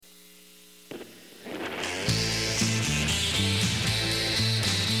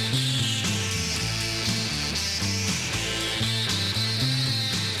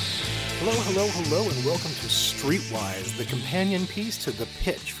hello, and welcome to Streetwise, the companion piece to The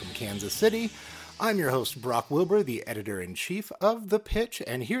Pitch from Kansas City. I'm your host, Brock Wilbur, the editor-in-chief of The Pitch,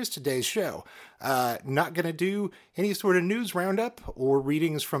 and here's today's show. Not going to do any sort of news roundup or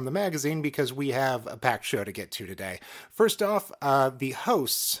readings from the magazine because we have a packed show to get to today. First off, the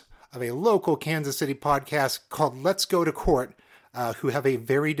hosts of a local Kansas City podcast called Let's Go to Court, who have a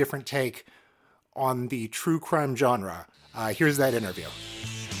very different take on the true crime genre. Here's that interview.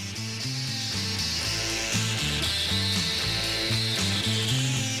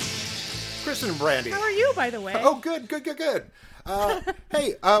 Kristen and Brandy. How are you, by the way? Oh, good.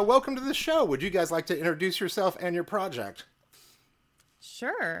 Hey, welcome to the show. Would you guys like to introduce yourself and your project?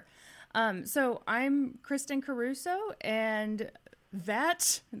 Sure. So I'm Kristen Caruso, and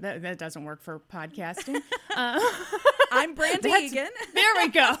that doesn't work for podcasting. I'm Brandy Egan. There we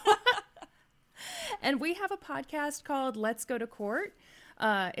go. And we have a podcast called Let's Go to Court.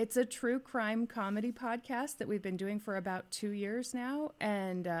 It's a true crime comedy podcast that we've been doing for about 2 years now,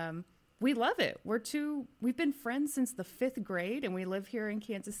 and we love it. We've been friends since the 5th grade, and we live here in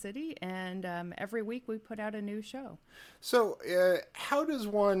Kansas City, and every week we put out a new show. So how does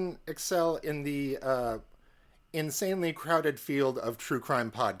one excel in the insanely crowded field of true crime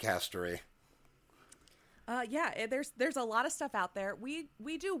podcastery? There's a lot of stuff out there.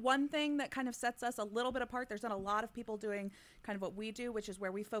 We do one thing that kind of sets us a little bit apart. There's not a lot of people doing kind of what we do, which is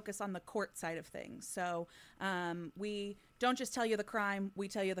where we focus on the court side of things. So we don't just tell you the crime, we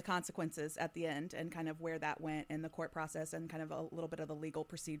tell you the consequences at the end and kind of where that went in the court process and kind of a little bit of the legal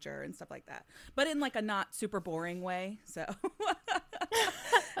procedure and stuff like that. But in like a not super boring way. So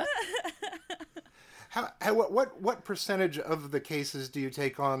What percentage of the cases do you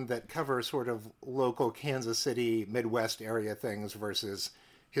take on that cover sort of local Kansas City, Midwest area things versus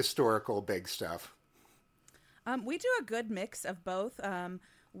historical big stuff? We do a good mix of both.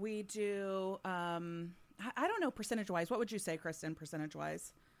 We do, I don't know percentage-wise. What would you say, Kristen,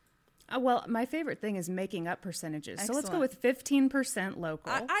 percentage-wise? Well, my favorite thing is making up percentages. Excellent. So let's go with 15% local.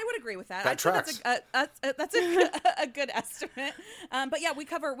 I would agree with that. That tracks. That's a good estimate. But yeah, we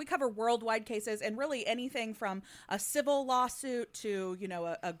cover worldwide cases and really anything from a civil lawsuit to,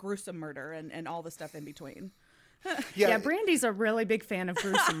 a gruesome murder and all the stuff in between. Yeah, Brandy's a really big fan of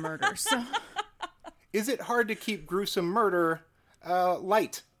gruesome murder. So, is it hard to keep gruesome murder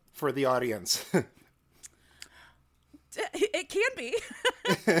light for the audience? It can be.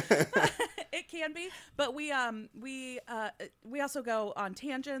 It can be, but we also go on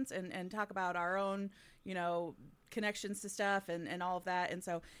tangents and talk about our own, connections to stuff and all of that. And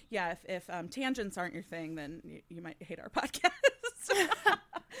so, yeah, if tangents aren't your thing, then you might hate our podcast.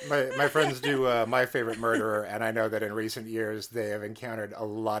 My friends do My Favorite Murderer, and I know that in recent years they have encountered a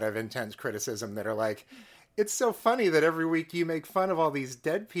lot of intense criticism that are like, it's so funny that every week you make fun of all these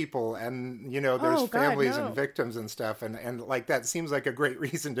dead people and, there's families and victims and stuff. And like, that seems like a great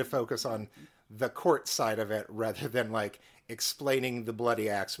reason to focus on the court side of it rather than like explaining the bloody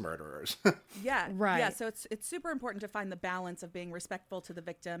axe murderers. Yeah. Right. Yeah. So it's super important to find the balance of being respectful to the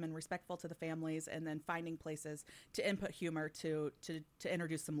victim and respectful to the families and then finding places to input humor to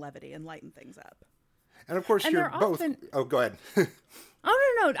introduce some levity and lighten things up. And of course, you're both. Oh, go ahead.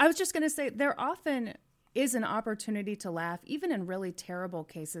 No. I was just going to say there often is an opportunity to laugh, even in really terrible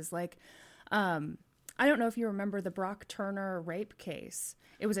cases. Like, I don't know if you remember the Brock Turner rape case.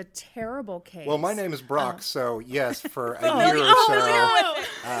 It was a terrible case. Well, my name is Brock, so yes, for a year or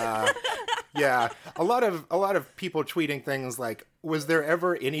so. Yeah, a lot of people tweeting things like, "Was there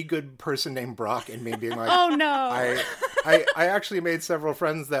ever any good person named Brock?" And me being like, "Oh no." I actually made several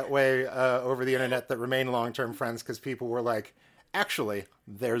friends that way over the internet that remain long-term friends because people were like, "Actually,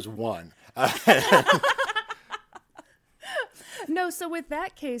 there's one." No, so with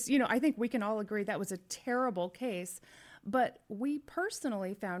that case, I think we can all agree that was a terrible case, but we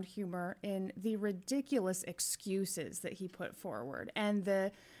personally found humor in the ridiculous excuses that he put forward. And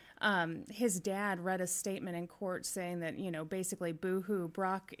his dad read a statement in court saying that, basically, boo-hoo,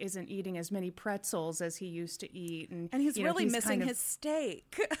 Brock isn't eating as many pretzels as he used to eat. And he's really missing his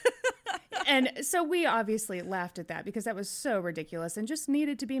steak. And so we obviously laughed at that because that was so ridiculous and just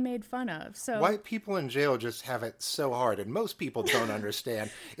needed to be made fun of. So white people in jail just have it so hard, and most people don't understand.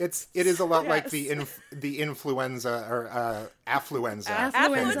 It is a lot like the influenza or affluenza.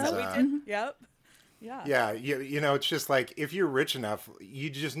 Affluenza. Yep. Yeah. Yeah. It's just like if you're rich enough, you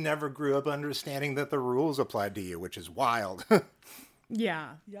just never grew up understanding that the rules applied to you, which is wild.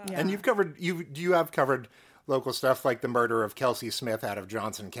 Yeah. And you have covered local stuff like the murder of Kelsey Smith out of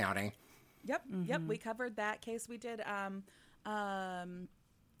Johnson County. Yep. Mm-hmm. Yep. We covered that case. We did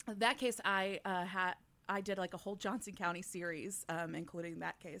that case. I I did like a whole Johnson County series, including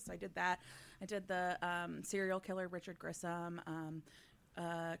that case. So I did that. I did the serial killer Richard Grissom.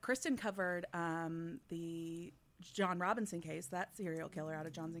 Kristen covered the John Robinson case, that serial killer out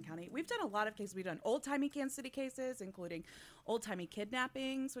of Johnson County. We've done a lot of cases. We've done old-timey Kansas City cases, including old-timey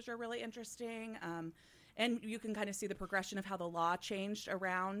kidnappings, which are really interesting. And you can kind of see the progression of how the law changed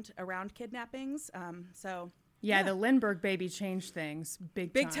around kidnappings. Yeah, the Lindbergh baby changed things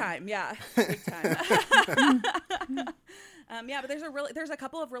big time. Yeah, big time. But there's a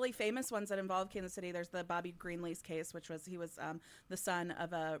couple of really famous ones that involve Kansas City. There's the Bobby Greenlee's case, which was he was the son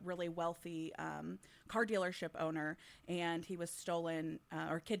of a really wealthy car dealership owner, and he was stolen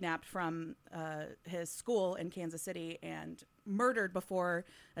or kidnapped from his school in Kansas City and murdered before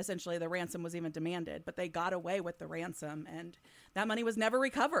essentially the ransom was even demanded. But they got away with the ransom, and that money was never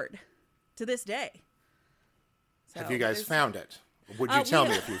recovered to this day. So have you guys found it? Would you tell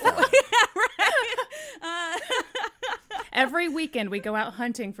me if you found it? Yeah, right. Every weekend we go out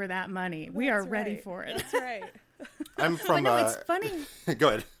hunting for that money. We are ready for it. That's right. I'm from. It's funny. Go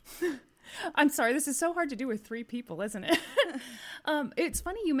ahead. I'm sorry. This is so hard to do with 3 people, isn't it? It's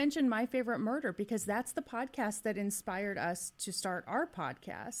funny you mentioned My Favorite Murder because that's the podcast that inspired us to start our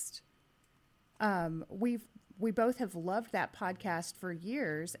podcast. We both have loved that podcast for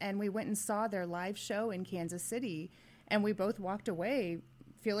years, and we went and saw their live show in Kansas City, and we both walked away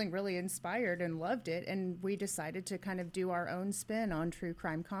feeling really inspired and loved it, and we decided to kind of do our own spin on true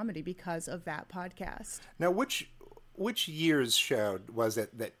crime comedy because of that podcast. Now, which year's show was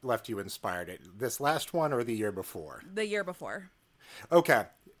it that left you inspired? This last one or the year before? The year before. Okay.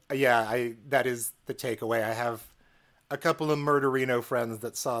 Yeah, that is the takeaway. I have a couple of Murderino friends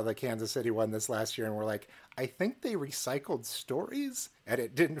that saw the Kansas City one this last year and were like, I think they recycled stories and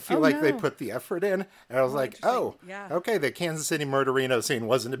it didn't feel they put the effort in. And I was like, okay, the Kansas City Murderino scene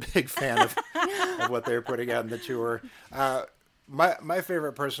wasn't a big fan of what they were putting out in the tour. My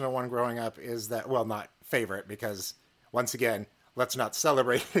favorite personal one growing up is that, well, not favorite because, once again, let's not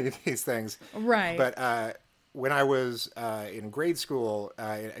celebrate these things. Right. But when I was in grade school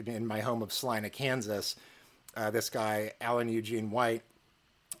in my home of Salina, Kansas, this guy, Alan Eugene White,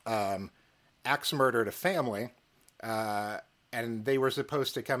 axe murdered a family, and they were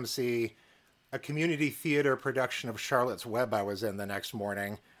supposed to come see a community theater production of Charlotte's Web I was in the next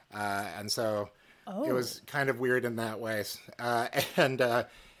morning. And so it was kind of weird in that way.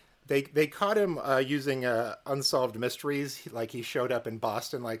 They caught him using Unsolved Mysteries, like he showed up in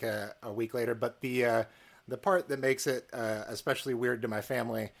Boston like a week later. But the part that makes it especially weird to my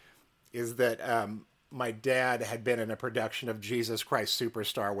family is that my dad had been in a production of Jesus Christ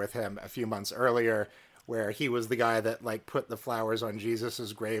Superstar with him a few months earlier, where he was the guy that like put the flowers on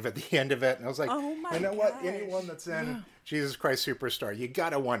Jesus's grave at the end of it. And I was like, you know what? Anyone that's in Jesus Christ Superstar, you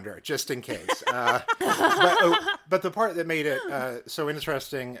gotta wonder, just in case. But the part that made it so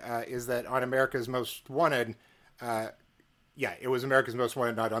interesting is that on America's Most Wanted, it was America's Most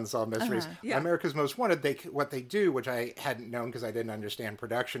Wanted, not Unsolved Mysteries. On America's Most Wanted, what they do, which I hadn't known because I didn't understand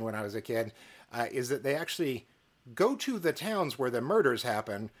production when I was a kid, is that they actually go to the towns where the murders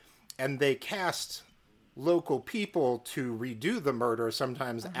happen, and they cast local people to redo the murder,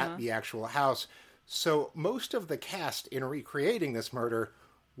 sometimes at the actual house. So most of the cast in recreating this murder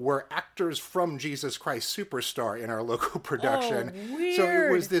were actors from Jesus Christ Superstar in our local production. Weird. So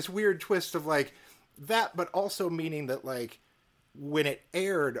it was this weird twist of like that, but also meaning that like when it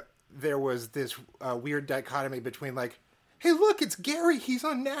aired, there was this weird dichotomy between like, hey, look, it's Gary. He's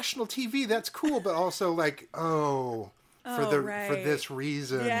on national TV. That's cool. But also like, for this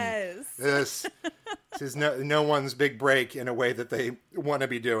reason, this is no one's big break in a way that they want to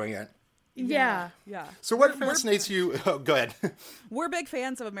be doing it. Yeah. So what fascinates you? Oh, go ahead. We're big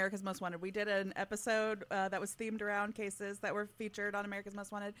fans of America's Most Wanted. We did an episode that was themed around cases that were featured on America's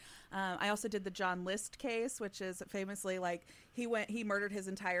Most Wanted. I also did the John List case, which is famously like he murdered his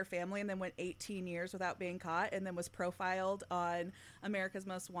entire family and then went 18 years without being caught, and then was profiled on America's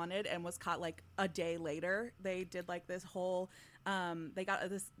Most Wanted and was caught like a day later. They did like this whole they got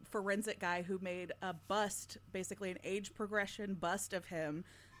this forensic guy who made a bust, basically an age progression bust of him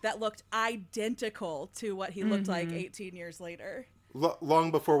that looked identical to what he looked like 18 years later.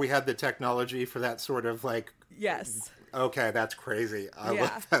 Long before we had the technology for that sort of like... Yes. Okay, that's crazy. I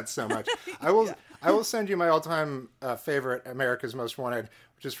love that so much. I will send you my all-time favorite, America's Most Wanted,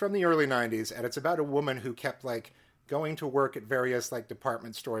 which is from the early 90s, and it's about a woman who kept like going to work at various like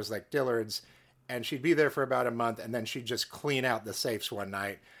department stores like Dillard's, and she'd be there for about a month, and then she'd just clean out the safes one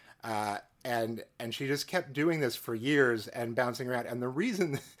night. And she just kept doing this for years and bouncing around. And the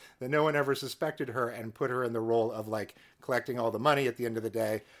reason that no one ever suspected her and put her in the role of like collecting all the money at the end of the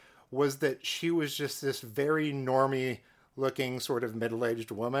day was that she was just this very normie looking sort of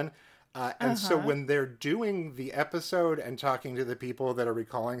middle-aged woman. And so when they're doing the episode and talking to the people that are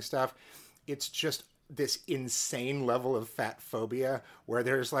recalling stuff, it's just this insane level of fat phobia where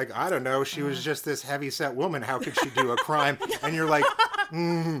there's like, I don't know, she was just this heavy-set woman. How could she do a crime? And you're like,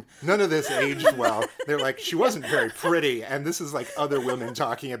 none of this aged well. They're like, she wasn't very pretty. And this is like other women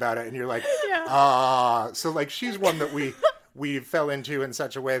talking about it. And you're like, So like she's one that we fell into in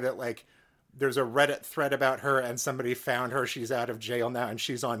such a way that like there's a Reddit thread about her and somebody found her. She's out of jail now and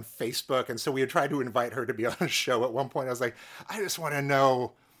she's on Facebook. And so we had tried to invite her to be on a show at one point. I was like, I just want to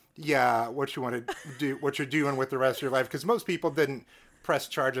know, what you want to do, what you're doing with the rest of your life. Because most people didn't press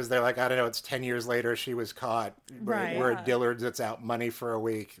charges. They're like, I don't know, it's 10 years later, she was caught. Right. We're at Dillard's, it's out money for a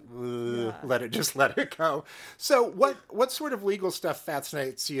week. Let it go. So what sort of legal stuff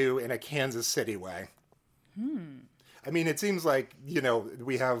fascinates you in a Kansas City way? I mean, it seems like,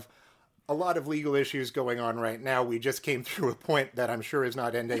 we have a lot of legal issues going on right now. We just came through a point that I'm sure is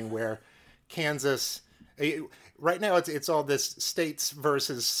not ending where Kansas... Right now, it's all this states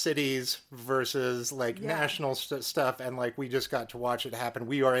versus cities versus national stuff, and we just got to watch it happen.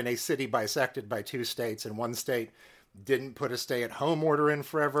 We are in a city bisected by two states, and one state didn't put a stay-at-home order in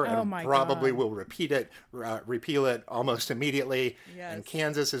forever, and probably will repeal it almost immediately. Yes. And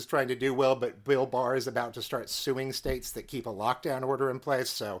Kansas is trying to do well, but Bill Barr is about to start suing states that keep a lockdown order in place.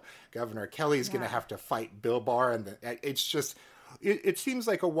 So Governor Kelly's going to have to fight Bill Barr, and it's just. It seems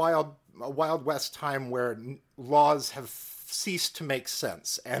like a Wild West time where laws have ceased to make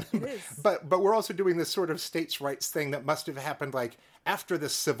sense, and but we're also doing this sort of states' rights thing that must have happened after the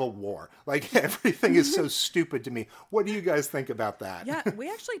Civil War. Everything is so stupid to me. What do you guys think about that? Yeah, we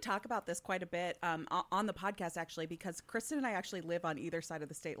actually talk about this quite a bit on the podcast, actually, because Kristen and I actually live on either side of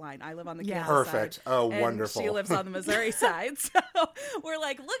the state line. I live on the Kansas Perfect. side. Oh, and wonderful. She lives on the Missouri side. So we're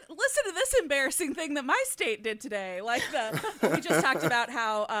like, look, listen to this embarrassing thing that my state did today. We just talked about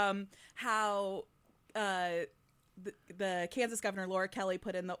how the Kansas governor, Laura Kelly,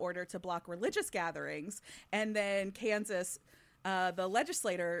 put in the order to block religious gatherings, and then Kansas... the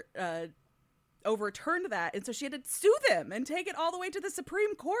legislator overturned that, and so she had to sue them and take it all the way to the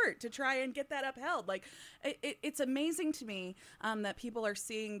Supreme Court to try and get that upheld. It's amazing to me that people are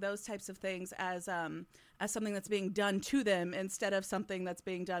seeing those types of things as something that's being done to them instead of something that's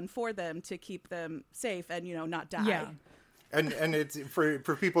being done for them to keep them safe and not die. Yeah. And it's for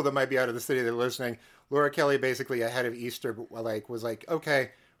people that might be out of the city that are listening. Laura Kelly basically ahead of Easter was like,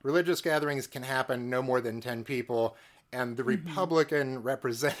 okay, religious gatherings can happen no more than 10 people. And the Republican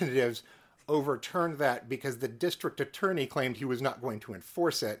representatives overturned that because the district attorney claimed he was not going to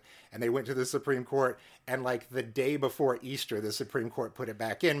enforce it. And they went to the Supreme Court. And the day before Easter, the Supreme Court put it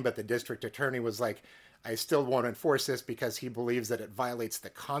back in. But the district attorney was like, I still won't enforce this because he believes that it violates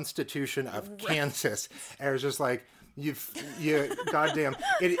the Constitution of Kansas. And it was just like, you goddamn.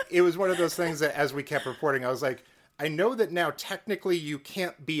 It was one of those things that as we kept reporting, I was like, I know that now technically you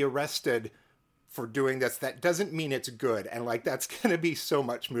can't be arrested for doing this. That doesn't mean it's good. And that's going to be so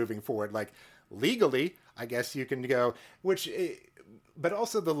much moving forward. Legally, I guess you can go, but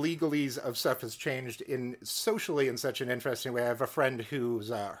also the legalese of stuff has changed socially in such an interesting way. I have a friend whose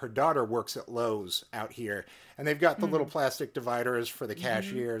her daughter works at Lowe's out here, and they've got the little plastic dividers for the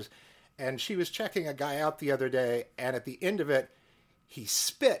cashiers. And she was checking a guy out the other day, and at the end of it, he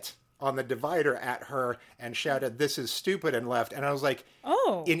spit on the divider at her and shouted, "This is stupid," and left. And I was like,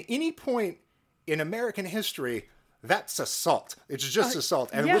 in any point in American history, that's assault. It's just assault.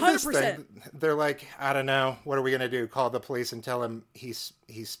 And with this 100%. thing, they're like, I don't know, what are we going to do? Call the police and tell him he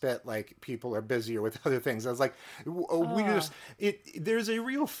spit, people are busier with other things. I was like, there's a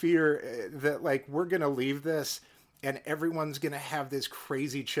real fear that we're going to leave this and everyone's going to have this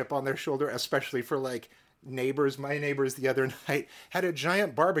crazy chip on their shoulder, especially for neighbors. My neighbors the other night had a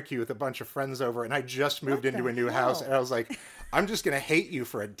giant barbecue with a bunch of friends over, and I just moved into a new house, and I was like, I'm just going to hate you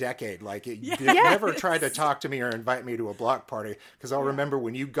for a decade. You never try to talk to me or invite me to a block party, because I'll remember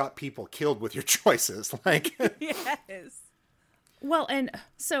when you got people killed with your choices. Yes. Well, and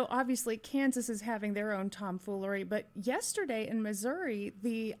so obviously Kansas is having their own tomfoolery, but yesterday in Missouri,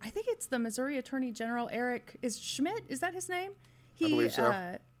 I think it's the Missouri Attorney General, Eric Schmidt, is that his name? I believe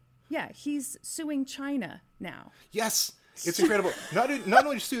so. Yeah, he's suing China now. Yes, it's incredible. Not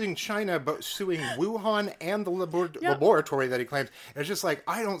only suing China, but suing Wuhan and the laboratory that he claims. It's just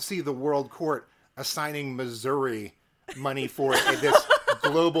I don't see the world court assigning Missouri money for this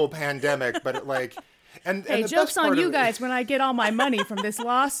global pandemic, but And hey, the joke's best part on you of guys when I get all my money from this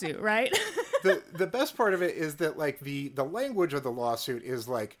lawsuit, right? The best part of it is that the language of the lawsuit is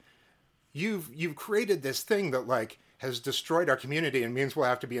you've created this thing that has destroyed our community and means we'll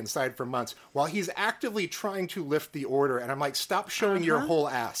have to be inside for months, while he's actively trying to lift the order. And I'm like, stop showing your whole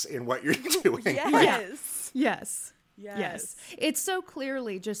ass in what you're doing. Yes. Yes. Yes. It's so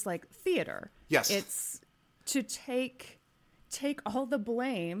clearly just like theater. Yes. It's to take all the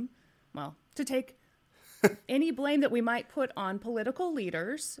blame, to take any blame that we might put on political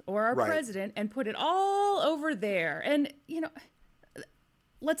leaders or our president and put it all over there. And,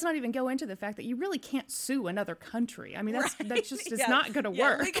 let's not even go into the fact that you really can't sue another country. I mean, that's just is not going to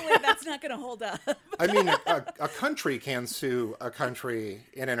work. Legally, that's not going to hold up. I mean, a country can sue a country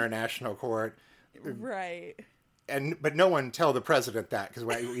in international court. Right. But no one tell the president that, because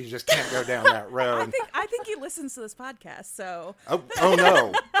we just can't go down that road. I think he listens to this podcast, so. Oh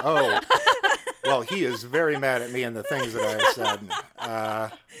no. Oh. Well, he is very mad at me and the things that I've said.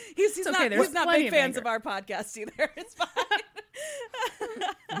 He's not big fans of our podcast either. It's fine.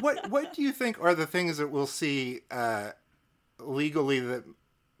 What do you think are the things that we'll see legally that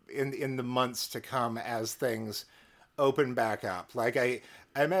in the months to come as things open back up? Like I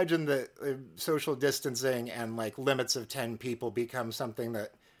imagine that social distancing and like limits of 10 people become something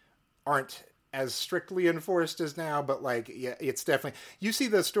that aren't as strictly enforced as now, but like, yeah, it's definitely, you see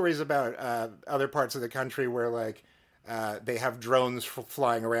the stories about other parts of the country where like they have drones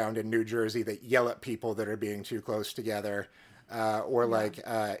flying around in New Jersey that yell at people that are being too close together.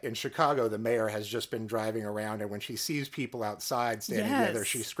 In Chicago, the mayor has just been driving around, and when she sees people outside standing together,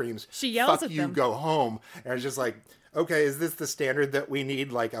 she screams, she yells "Fuck at you, them. Go home!" And it's just like, okay, is this the standard that we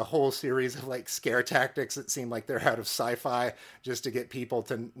need? Like a whole series of like scare tactics that seem like they're out of sci-fi just to get people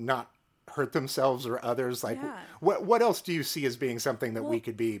to not hurt themselves or others. Like, what else do you see as being something that we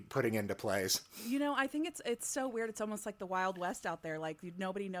could be putting into place? I think it's so weird. It's almost like the Wild West out there. Like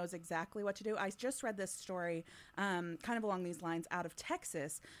nobody knows exactly what to do. I just read this story, kind of along these lines, out of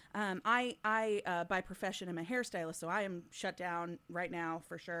Texas. I by profession am a hairstylist, so I am shut down right now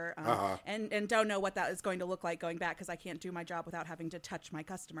for sure, and don't know what that is going to look like going back, because I can't do my job without having to touch my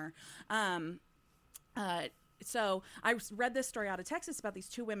customer. So I read this story out of Texas about these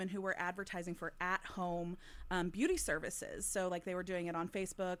two women who were advertising for at-home beauty services. So like they were doing it on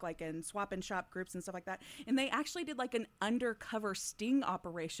Facebook, like in swap and shop groups and stuff like that. And they actually did like an undercover sting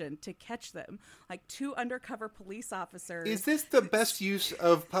operation to catch them. Like 2 undercover police officers. Is this the best use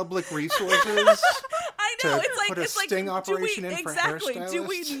of public resources? I know. Put a sting operation in for hairstylists? Do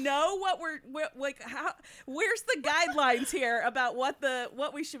we know what where's the guidelines here about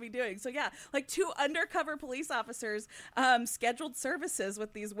what we should be doing? So yeah, like 2 undercover police officers scheduled services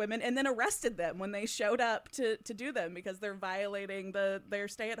with these women and then arrested them when they showed up to do them because they're violating their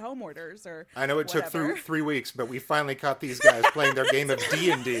stay-at-home orders or I know it whatever. took 3 weeks, but we finally caught these guys playing their game of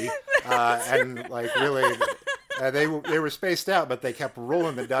D&D and like really they were spaced out, but they kept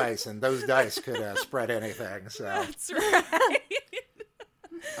rolling the dice, and those dice could spread anything. So that's right.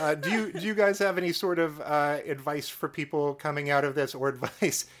 Do you guys have any sort of advice for people coming out of this, or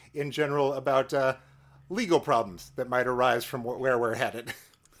advice in general about legal problems that might arise from where we're headed?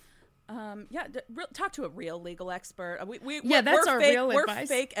 Talk to a real legal expert. That's our real advice. We're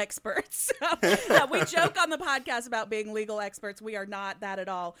fake experts. We joke on the podcast about being legal experts. We are not that at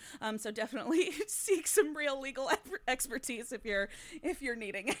all. So definitely seek some real legal expertise if you're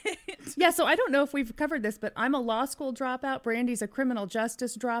needing it. Yeah, so I don't know if we've covered this, but I'm a law school dropout. Brandy's a criminal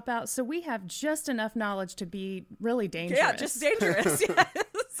justice dropout. So we have just enough knowledge to be really dangerous. Yeah, just dangerous. Yes.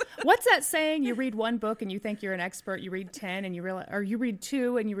 What's that saying? You read 1 book and you think you're an expert. You read 10 and you realize, or you read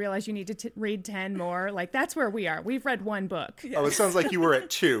 2 and you realize you need to read 10 more. Like that's where we are. We've read 1 book. Oh, it sounds like you were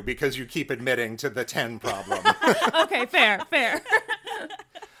at 2 because you keep admitting to the 10 problem. Okay, fair.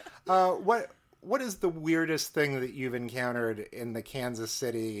 What is the weirdest thing that you've encountered in the Kansas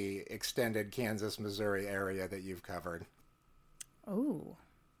City, extended Kansas, Missouri area that you've covered? Oh,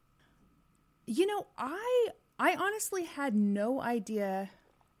 I honestly had no idea.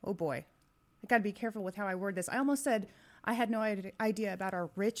 Oh boy, I got to be careful with how I word this. I almost said I had no idea about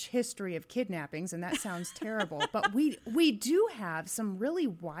our rich history of kidnappings, and that sounds terrible. But we do have some really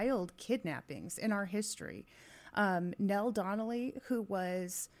wild kidnappings in our history. Nell Donnelly, who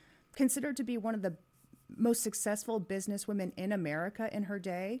was considered to be one of the most successful businesswomen in America in her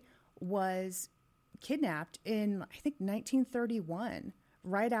day, was kidnapped in, I think, 1931.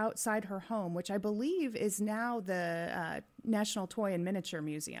 Right outside her home, which I believe is now the National Toy and Miniature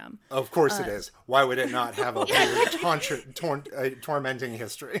Museum. Of course it is. Why would it not have a weird, tormenting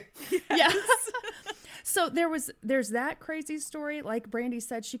history? Yes. So there's that crazy story. Like Brandy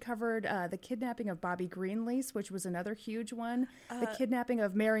said, she covered the kidnapping of Bobby Greenlease, which was another huge one. The kidnapping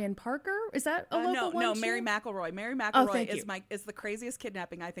of Marion Parker. Is that a local one? No, too? Mary McElroy. Mary McElroy is the craziest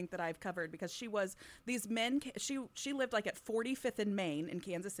kidnapping I think that I've covered, because these men. She lived like at 45th and Main in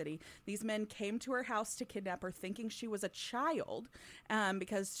Kansas City. These men came to her house to kidnap her, thinking she was a child,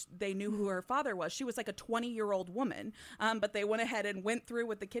 because they knew who her father was. She was like a 20-year-old woman, but they went ahead and went through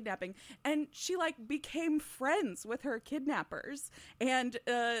with the kidnapping, and she became friends with her kidnappers and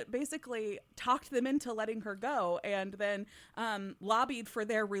basically talked them into letting her go, and then lobbied for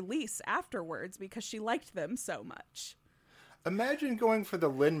their release afterwards because she liked them so much. Imagine going for the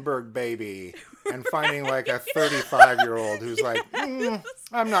Lindbergh baby and finding like a 35-year-old who's like,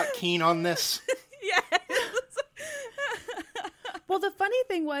 I'm not keen on this. Yes. Well, the funny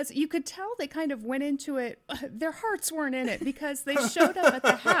thing was, you could tell they kind of went into it. Their hearts weren't in it, because they showed up at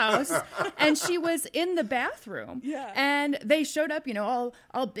the house and she was in the bathroom. Yeah. And they showed up,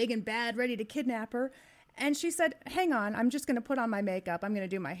 all big and bad, ready to kidnap her. And she said, hang on, I'm just going to put on my makeup. I'm going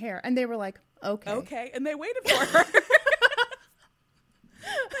to do my hair. And they were like, okay. Okay. And they waited for her.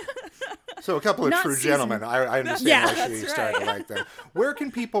 So a couple of true gentlemen. I understand why she started right. like that. Where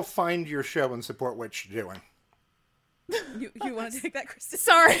can people find your show and support what you're doing? You want to take that, Kristen?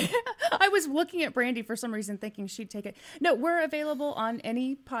 Sorry. I was looking at Brandy for some reason, thinking she'd take it. No, we're available on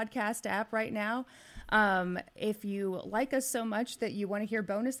any podcast app right now. If you like us so much that you want to hear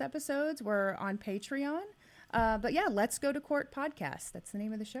bonus episodes, we're on Patreon. But yeah, Let's Go to Court podcast. That's the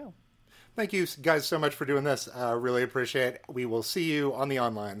name of the show. Thank you guys so much for doing this. Really appreciate it. We will see you on the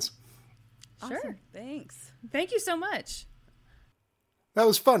onlines. Sure. Awesome. Thanks. Thank you so much. That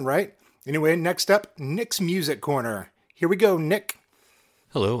was fun, right? Anyway, next up, Nick's Music Corner. Here we go, Nick.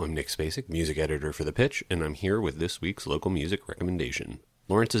 Hello, I'm Nick Spacek, music editor for The Pitch, and I'm here with this week's local music recommendation.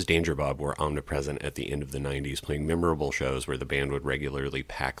 Lawrence's Danger Bob were omnipresent at the end of the 90s, playing memorable shows where the band would regularly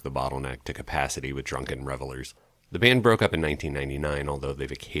pack the bottleneck to capacity with drunken revelers. The band broke up in 1999, although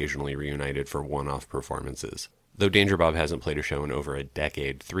they've occasionally reunited for one-off performances. Though Danger Bob hasn't played a show in over a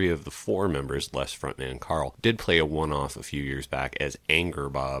decade, 3 of the 4 members, less frontman Carl, did play a one-off a few years back as Anger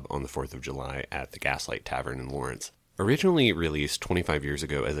Bob on the 4th of July at the Gaslight Tavern in Lawrence. Originally released 25 years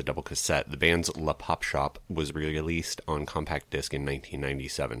ago as a double cassette, the band's La Pop Shop was released on compact disc in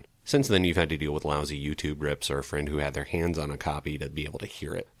 1997. Since then, you've had to deal with lousy YouTube rips or a friend who had their hands on a copy to be able to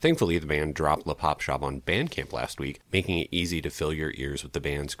hear it. Thankfully, the band dropped La Pop Shop on Bandcamp last week, making it easy to fill your ears with the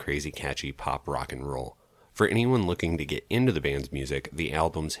band's crazy catchy pop rock and roll. For anyone looking to get into the band's music, the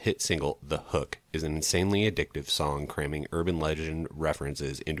album's hit single, The Hook, is an insanely addictive song cramming urban legend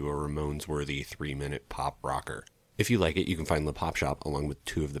references into a Ramones-worthy 3-minute pop rocker. If you like it, you can find La Pop Shop, along with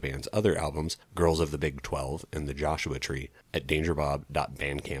 2 of the band's other albums, Girls of the Big 12 and The Joshua Tree, at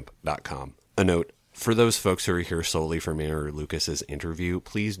dangerbob.bandcamp.com. A note, for those folks who are here solely for Mayor Lucas's interview,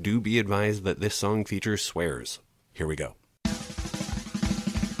 please do be advised that this song features swears. Here we go.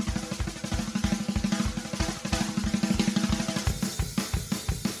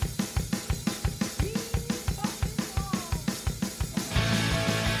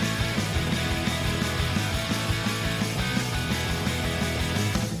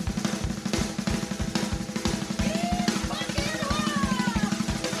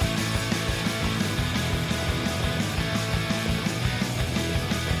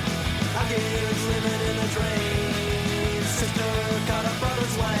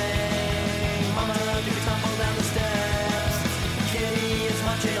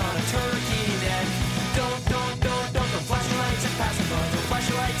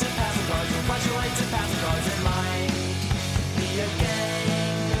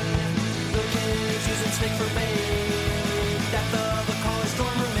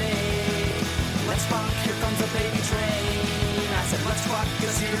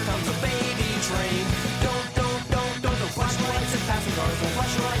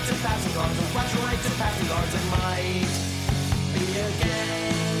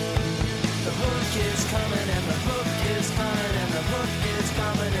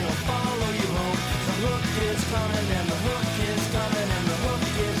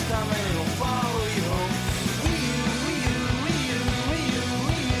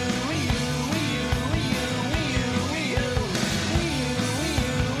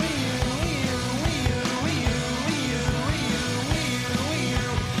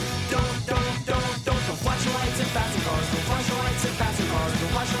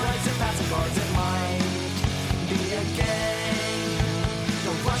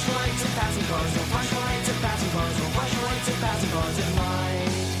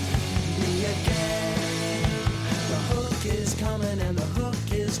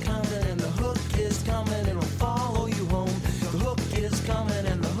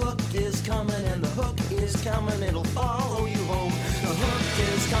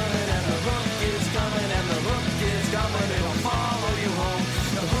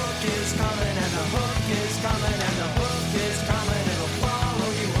 coming and the hook is coming. It'll follow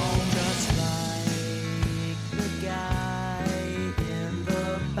you home just like the guy in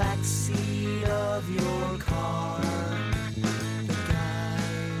the backseat of your car. The guy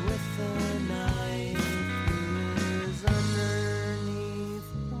with the knife is underneath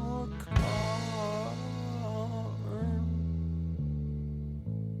your car.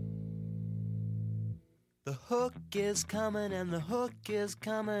 The hook is coming and the hook is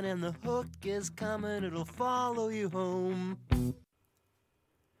coming and the hook is coming. It'll follow you home.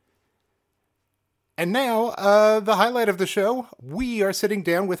 And now, the highlight of the show, we are sitting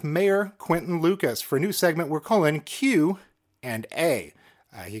down with Mayor Quinton Lucas for a new segment we're calling Q and A.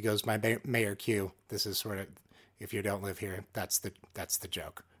 He goes by Mayor Q. This is sort of, if you don't live here, that's the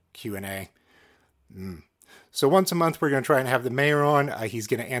joke. Q and A. So once a month, we're going to try and have the mayor on. He's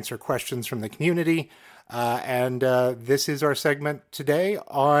going to answer questions from the community. And this is our segment today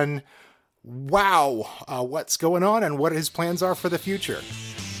on what's going on and what his plans are for the future.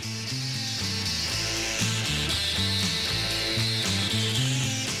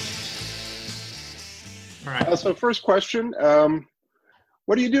 All right. So first question,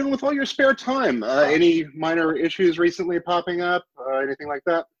 what are you doing with all your spare time? Any minor issues recently popping up? Anything like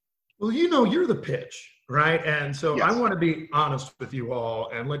that? Well, you're the pitch, right? And so Yes. I want to be honest with you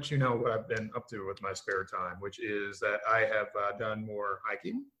all and let you know what I've been up to with my spare time, which is that I have done more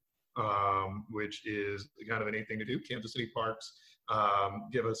hiking, which is kind of a neat thing to do. Kansas City parks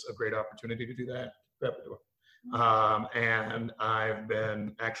give us a great opportunity to do that. And I've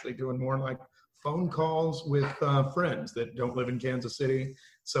been actually doing more like phone calls with friends that don't live in Kansas City,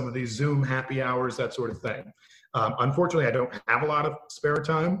 some of these Zoom happy hours, that sort of thing. Unfortunately, I don't have a lot of spare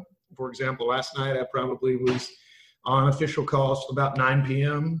time. For example, last night I probably was on official calls till about 9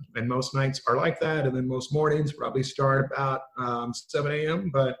 p.m. and most nights are like that. And then most mornings probably start about 7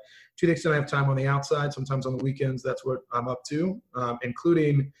 a.m. But to the extent I have time on the outside, sometimes on the weekends, that's what I'm up to,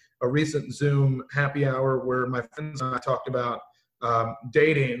 including a recent Zoom happy hour where my friends and I talked about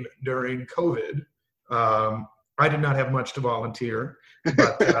dating during COVID. I did not have much to volunteer,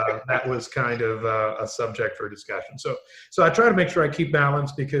 but that was kind of a subject for discussion. So I try to make sure I keep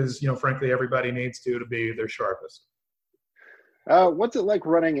balance because, frankly, everybody needs to be their sharpest. What's it like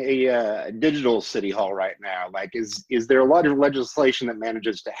running a digital city hall right now? Like, is there a lot of legislation that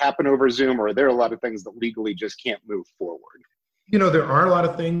manages to happen over Zoom, or are there a lot of things that legally just can't move forward? There are a lot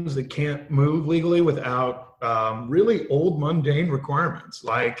of things that can't move legally without really old mundane requirements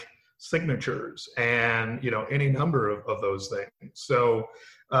like signatures and, any number of those things. So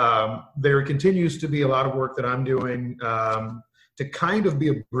there continues to be a lot of work that I'm doing to kind of be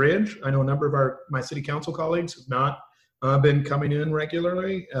a bridge. I know a number of my city council colleagues have not been coming in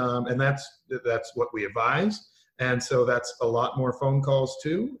regularly, and that's what we advise. And so that's a lot more phone calls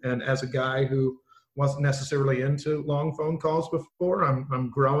too. And as a guy who wasn't necessarily into long phone calls before,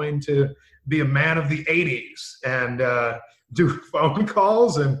 I'm growing to be a man of the 80s and do phone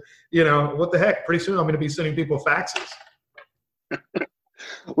calls. And, what the heck, pretty soon I'm going to be sending people faxes.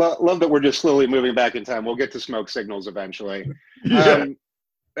 Well, love that we're just slowly moving back in time. We'll get to smoke signals eventually. Yeah.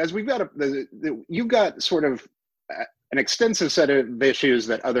 As we've got, you've got sort of an extensive set of issues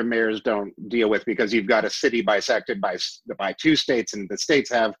that other mayors don't deal with because you've got a city bisected by two states, and the states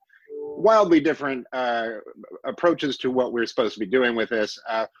have wildly different approaches to what we're supposed to be doing with this.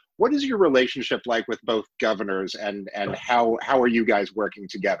 What is your relationship like with both governors, and how are you guys working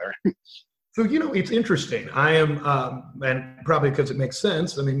together? So, it's interesting. I am, and probably because it makes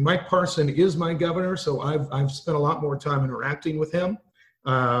sense. I mean, Mike Parson is my governor, so I've spent a lot more time interacting with him.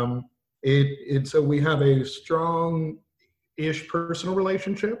 So we have a strong-ish personal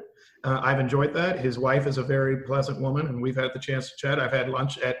relationship. I've enjoyed that. His wife is a very pleasant woman, and we've had the chance to chat. I've had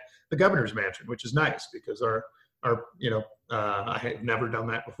lunch at the governor's mansion, which is nice because I have never done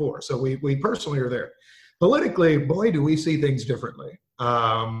that before. So we personally are there. Politically, boy, do we see things differently.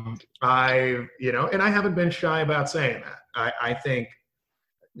 And I haven't been shy about saying that. I think,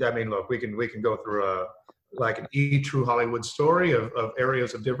 look, we can go through an true Hollywood story of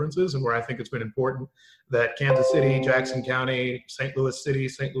areas of differences, and where I think it's been important that Kansas City, Jackson County, St. Louis City,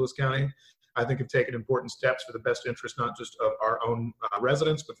 St. Louis County, I think have taken important steps for the best interest, not just of our own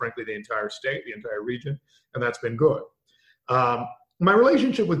residents, but frankly, the entire state, the entire region, and that's been good. My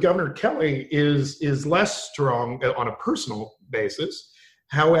relationship with Governor Kelly is less strong on a personal basis.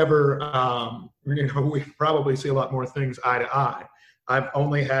 However, we probably see a lot more things eye to eye. I've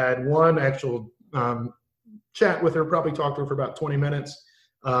only had one actual chat with her, probably talked to her for about 20 minutes.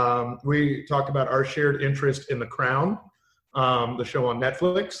 We talked about our shared interest in The Crown, the show on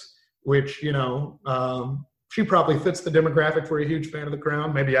Netflix, which, she probably fits the demographic for a huge fan of The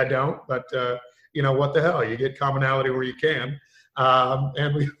Crown. Maybe I don't, but what the hell? You get commonality where you can.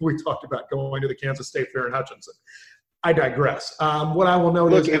 And we talked about going to the Kansas State Fair in Hutchinson. I digress. What I will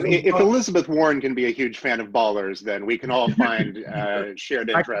note Look, is... if Elizabeth Warren can be a huge fan of ballers, then we can all find shared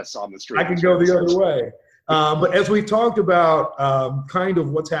interests on the street. I can go the other way. But as we've talked about kind of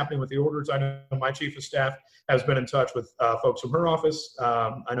what's happening with the orders, I know my chief of staff has been in touch with folks from her office.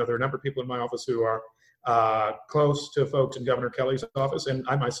 I know there are a number of people in my office who are close to folks in Governor Kelly's office, and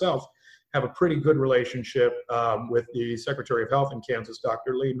I myself have a pretty good relationship with the Secretary of Health in Kansas,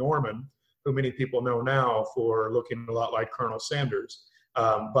 Dr. Lee Norman, who many people know now for looking a lot like Colonel Sanders.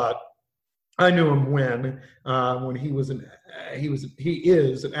 But I knew him when he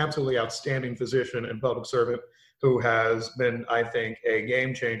is an absolutely outstanding physician and public servant who has been, I think, a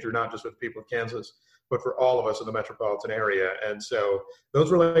game changer, not just with the people of Kansas, but for all of us in the metropolitan area. And so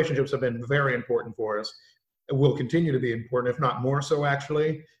those relationships have been very important for us. It will continue to be important, if not more so,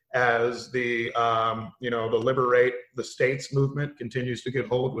 actually, as the Liberate the States movement continues to get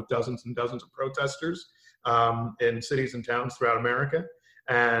hold with dozens and dozens of protesters in cities and towns throughout America.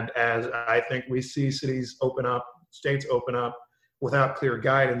 And as I think we see cities open up, states open up without clear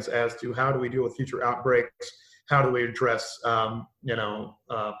guidance as to how do we deal with future outbreaks, how do we address,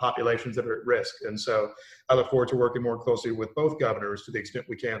 populations that are at risk. And so I look forward to working more closely with both governors to the extent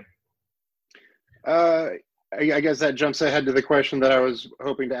we can. I guess that jumps ahead to the question that I was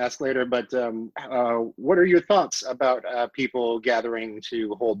hoping to ask later, but what are your thoughts about people gathering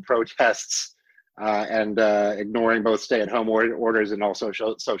to hold protests and ignoring both stay-at-home orders and also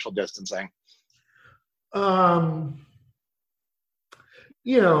social distancing? I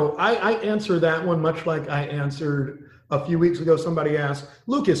answer that one much like I answered a few weeks ago. Somebody asked,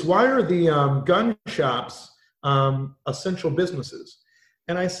 Lucas, why are the gun shops essential businesses?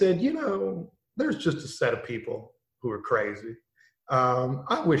 And I said, there's just a set of people who are crazy.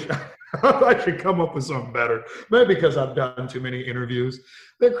 I wish I should come up with something better. Maybe because I've done too many interviews.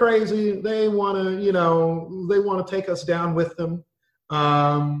 They're crazy. They want to take us down with them.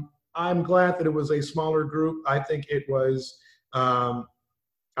 I'm glad that it was a smaller group. I think it was, I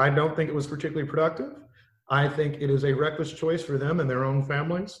don't think it was particularly productive. I think it is a reckless choice for them and their own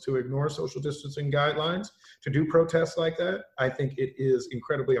families to ignore social distancing guidelines, to do protests like that. I think it is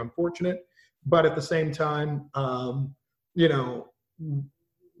incredibly unfortunate. But at the same time,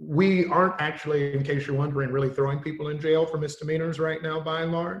 we aren't actually, in case you're wondering, really throwing people in jail for misdemeanors right now, by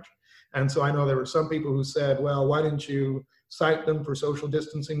and large. And so I know there were some people who said, well, why didn't you cite them for social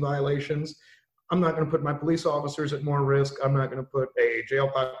distancing violations? I'm not going to put my police officers at more risk. I'm not going to put a jail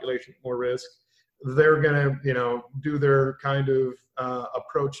population at more risk. They're going to, do their kind of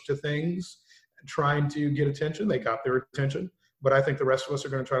approach to things, trying to get attention. They got their attention. But I think the rest of us are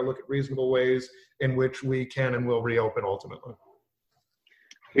going to try to look at reasonable ways in which we can and will reopen ultimately.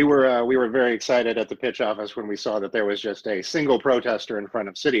 We were very excited at the pitch office when we saw that there was just a single protester in front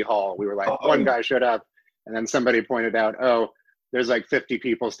of City Hall. We were like, one guy showed up, and then somebody pointed out, there's like 50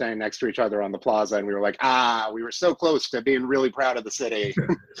 people standing next to each other on the plaza, and we were like, we were so close to being really proud of the city.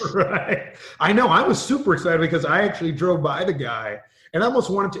 Right. I know. I was super excited because I actually drove by the guy, and I almost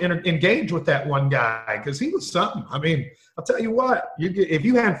wanted to engage with that one guy because he was something. I mean, I'll tell you what, if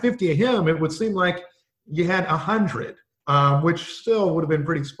you had 50 of him, it would seem like you had 100, which still would have been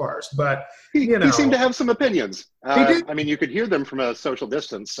pretty sparse. But, he seemed to have some opinions. He did. I mean, you could hear them from a social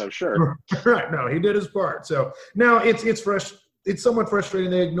distance, so sure. Right. No, he did his part. So now it's somewhat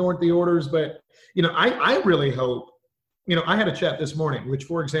frustrating they ignored the orders. But, I really hope, I had a chat this morning, which,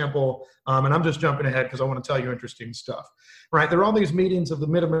 for example, and I'm just jumping ahead because I want to tell you interesting stuff, right? There are all these meetings of the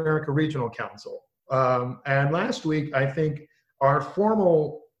Mid-America Regional Council. And last week, I think our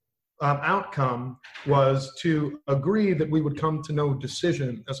formal outcome was to agree that we would come to no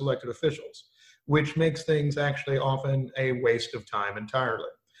decision as elected officials, which makes things actually often a waste of time entirely.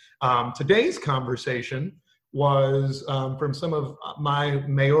 Today's conversation was from some of my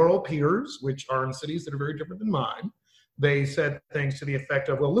mayoral peers, which are in cities that are very different than mine. They said things to the effect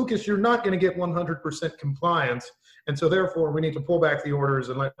of, well, Lucas, you're not going to get 100% compliance, and so therefore we need to pull back the orders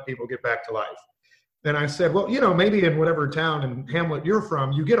and let people get back to life. And I said, well, maybe in whatever town and hamlet you're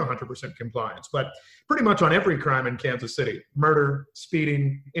from, you get 100% compliance. But pretty much on every crime in Kansas City, murder,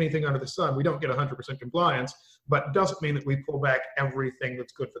 speeding, anything under the sun, we don't get 100% compliance, but doesn't mean that we pull back everything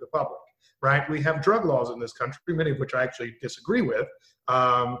that's good for the public, right? We have drug laws in this country, many of which I actually disagree with.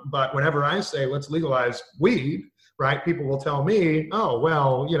 But whenever I say, let's legalize weed, right, people will tell me, oh,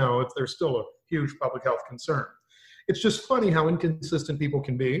 well, there's still a huge public health concern. It's just funny how inconsistent people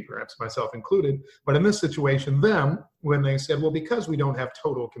can be, perhaps myself included. But in this situation, when they said, well, because we don't have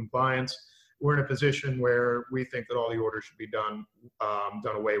total compliance, we're in a position where we think that all the orders should be done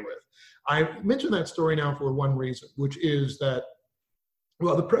away with. I mentioned that story now for one reason, which is that,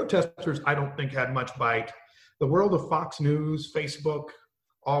 well, the protesters, I don't think, had much bite. The world of Fox News, Facebook,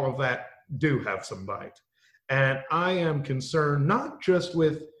 all of that do have some bite. And I am concerned not just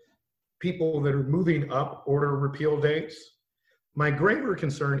with people that are moving up order repeal dates. My graver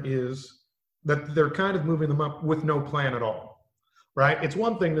concern is that they're kind of moving them up with no plan at all, right? It's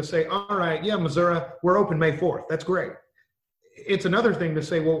one thing to say, all right, yeah, Missouri, we're open May 4th. That's great. It's another thing to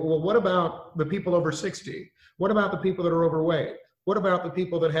say, well, what about the people over 60? What about the people that are overweight? What about the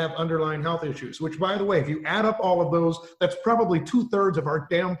people that have underlying health issues? Which, by the way, if you add up all of those, that's probably 2/3 of our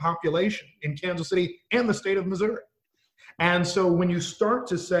damn population in Kansas City and the state of Missouri. And so when you start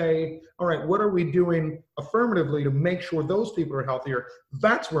to say, all right, what are we doing affirmatively to make sure those people are healthier?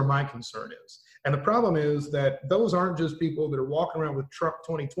 That's where my concern is. And the problem is that those aren't just people that are walking around with Trump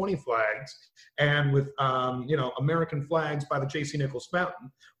 2020 flags and with, American flags by the J.C. Nichols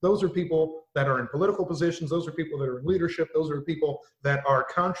Fountain. Those are people that are in political positions. Those are people that are in leadership. Those are people that are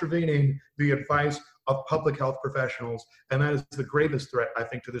contravening the advice of public health professionals. And that is the gravest threat, I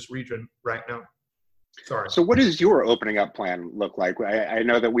think, to this region right now. Sorry. So what does your opening up plan look like? I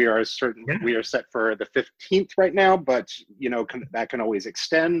know that we are set for the 15th right now, but that can always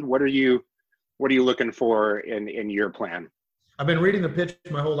extend. What are you looking for in your plan? I've been reading the pitch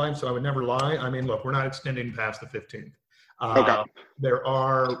my whole life, so I would never lie. I mean, look, we're not extending past the 15th. Okay. There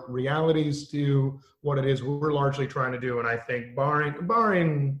are realities to what it is we're largely trying to do, and I think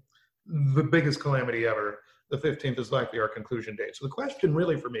barring the biggest calamity ever, the 15th is likely our conclusion date. So the question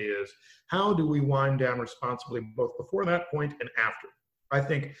really for me is, how do we wind down responsibly both before that point and after? I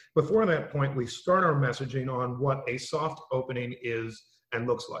think before that point, we start our messaging on what a soft opening is and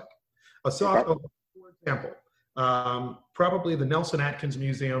looks like. A soft opening, for example, probably the Nelson Atkins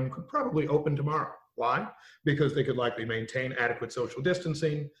Museum could probably open tomorrow. Why? Because they could likely maintain adequate social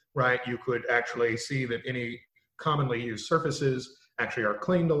distancing, right? You could actually see that any commonly used surfaces actually are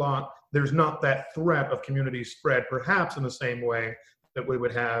cleaned a lot. There's not that threat of community spread, perhaps in the same way that we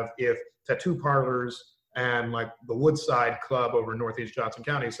would have if tattoo parlors and like the Woodside Club over in Northeast Johnson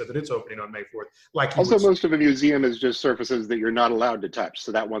County said that it's opening on May 4th. Also, most of a museum is just surfaces that you're not allowed to touch.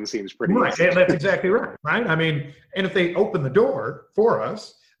 So that one seems pretty right. easy. And that's exactly right. I mean, and if they open the door for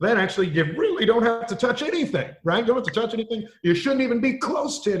us, then actually you really don't have to touch anything, right? You don't have to touch anything. You shouldn't even be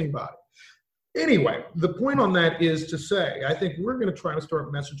close to anybody. Anyway, the point on that is to say, I think we're going to try to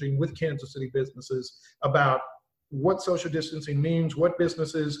start messaging with Kansas City businesses about what social distancing means, what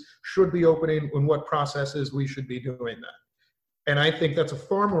businesses should be opening, and what processes we should be doing that. And I think that's a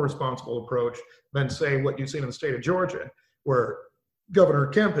far more responsible approach than, say, what you've seen in the state of Georgia, where Governor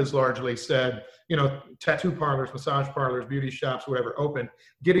Kemp has largely said, tattoo parlors, massage parlors, beauty shops, whatever, open,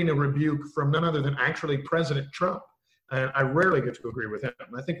 getting a rebuke from none other than actually President Trump. And I rarely get to agree with him.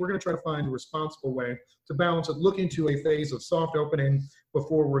 I think we're going to try to find a responsible way to balance it, looking to a phase of soft opening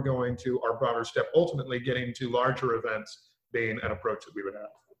before we're going to our broader step, ultimately getting to larger events being an approach that we would have.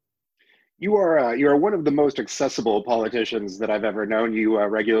 You are one of the most accessible politicians that I've ever known. You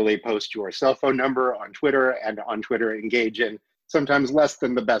regularly post your cell phone number on Twitter, and on Twitter engage in sometimes less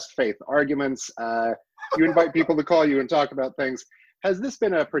than the best faith arguments. You invite people to call you and talk about things. Has this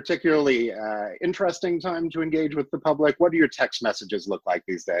been a particularly interesting time to engage with the public? What do your text messages look like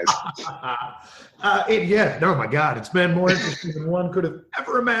these days? Oh my God, it's been more interesting than one could have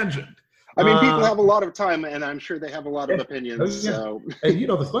ever imagined. I mean, people have a lot of time, and I'm sure they have a lot of opinions. Yeah. So, and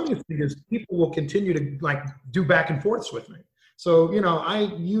the funniest thing is, people will continue to do back and forths with me. So,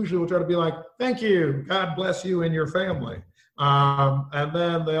 I usually will try to be like, "Thank you, God bless you and your family." And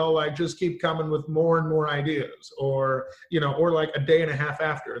then they'll just keep coming with more and more ideas, or like a day and a half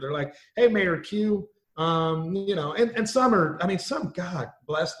after, they're like, "Hey, Mayor Q, and some, God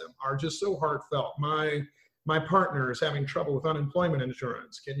bless them, are just so heartfelt. My partner is having trouble with unemployment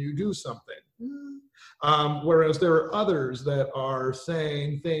insurance. Can you do something?" Whereas there are others that are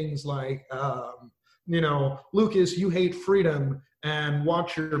saying things like, "Lucas, you hate freedom and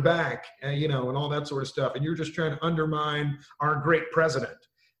watch your back," and all that sort of stuff. And you're just trying to undermine our great president,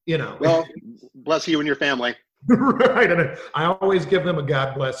 Well, bless you and your family. Right. And I always give them a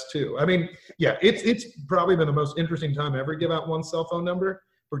God bless too. I mean, yeah, it's probably been the most interesting time ever to give out one cell phone number,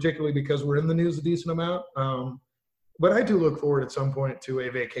 particularly because we're in the news a decent amount. But I do look forward at some point to a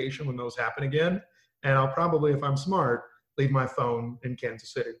vacation when those happen again. And I'll probably, if I'm smart, leave my phone in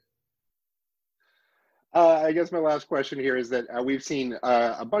Kansas City. I guess my last question here is that we've seen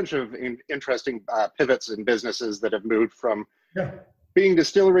a bunch of interesting pivots in businesses that have moved from being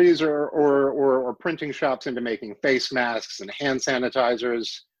distilleries or printing shops into making face masks and hand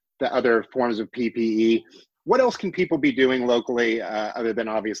sanitizers, the other forms of PPE. What else can people be doing locally other than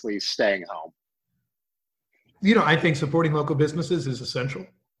obviously staying home? I think supporting local businesses is essential.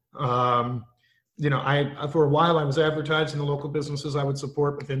 I for a while I was advertising the local businesses I would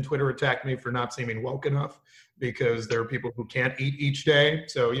support, but then Twitter attacked me for not seeming woke enough because there are people who can't eat each day.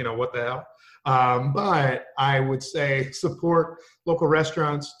 So, what the hell? But I would say support local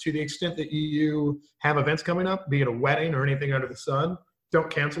restaurants to the extent that you have events coming up, be it a wedding or anything under the sun.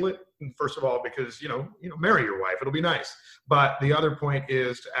 Don't cancel it. First of all, because, marry your wife. It'll be nice. But the other point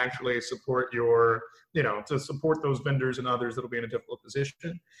is to actually support to support those vendors and others that'll be in a difficult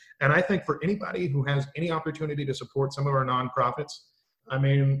position. And I think for anybody who has any opportunity to support some of our nonprofits,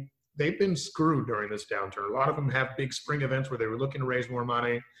 they've been screwed during this downturn. A lot of them have big spring events where they were looking to raise more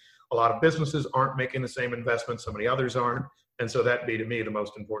money. A lot of businesses aren't making the same investments. So many others aren't. And so that'd be, to me, the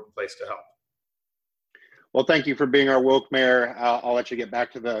most important place to help. Well, thank you for being our woke mayor. I'll let you get back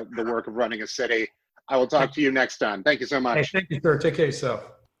to the work of running a city. I will talk to you next time. Thank you so much. Hey, thank you, sir. Take care of yourself.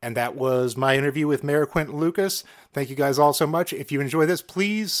 And that was my interview with Mayor Quinton Lucas. Thank you guys all so much. If you enjoy this,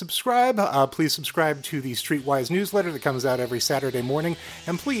 please subscribe. Please subscribe to the Streetwise newsletter that comes out every Saturday morning.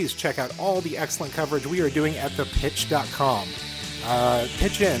 And please check out all the excellent coverage we are doing at thepitch.com.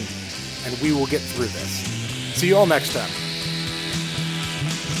 Pitch in, and we will get through this. See you all next time.